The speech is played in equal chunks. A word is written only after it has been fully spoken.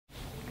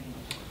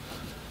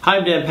Hi,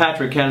 I'm Dan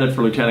Patrick, candidate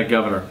for Lieutenant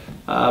Governor.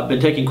 I've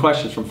been taking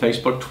questions from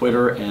Facebook,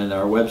 Twitter, and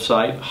our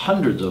website,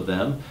 hundreds of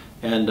them.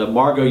 And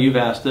Margo, you've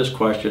asked this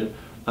question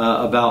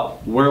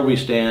about where we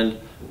stand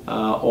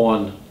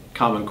on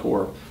Common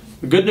Core.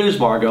 The good news,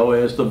 Margo,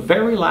 is the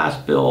very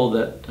last bill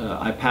that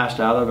I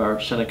passed out of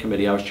our Senate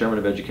committee, I was chairman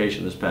of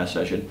education this past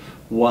session,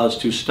 was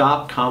to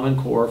stop Common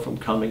Core from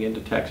coming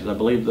into Texas. I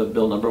believe the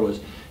bill number was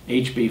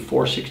HB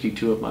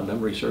 462, if my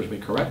memory serves me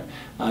correct.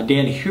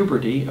 Dan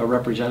Huberty, a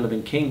representative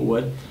in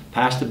Kingwood,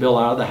 passed the bill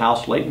out of the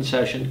House late in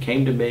session,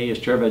 came to me as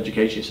chair of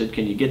education, said,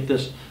 can you get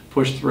this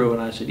pushed through?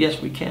 And I said,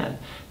 yes, we can.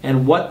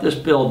 And what this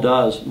bill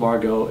does,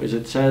 Margo, is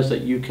it says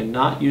that you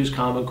cannot use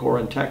Common Core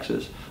in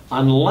Texas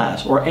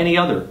unless, or any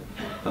other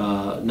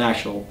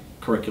national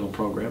curriculum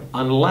program,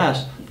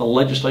 unless the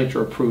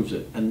legislature approves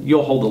it, and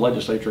you'll hold the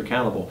legislature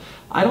accountable.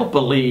 I don't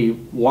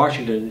believe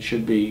Washington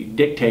should be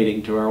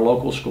dictating to our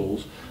local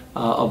schools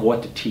of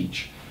what to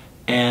teach.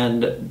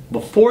 And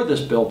before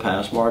this bill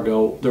passed,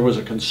 Margo, there was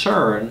a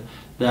concern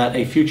that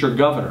a future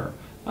governor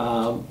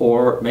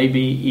or maybe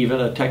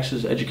even a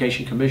Texas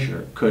education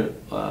commissioner could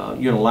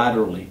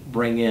unilaterally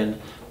bring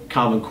in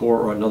Common Core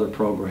or another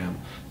program.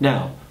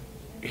 Now,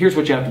 here's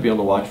what you have to be on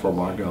the watch for,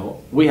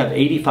 Margo. We have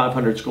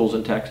 8,500 schools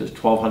in Texas,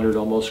 1,200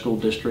 almost school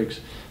districts.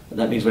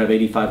 That means we have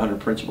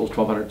 8,500 principals,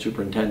 1,200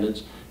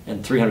 superintendents,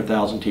 and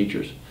 300,000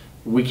 teachers.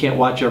 We can't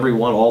watch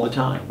everyone all the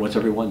time. What's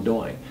everyone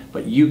doing?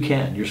 But you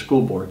can, your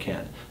school board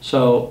can.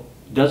 So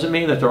it doesn't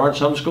mean that there aren't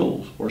some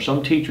schools or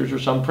some teachers or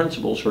some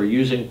principals who are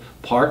using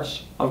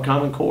parts of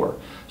Common Core.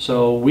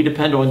 So we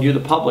depend on you, the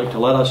public, to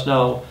let us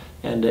know,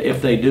 and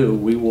if they do,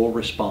 we will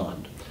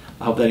respond.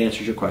 I hope that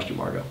answers your question,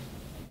 Margo.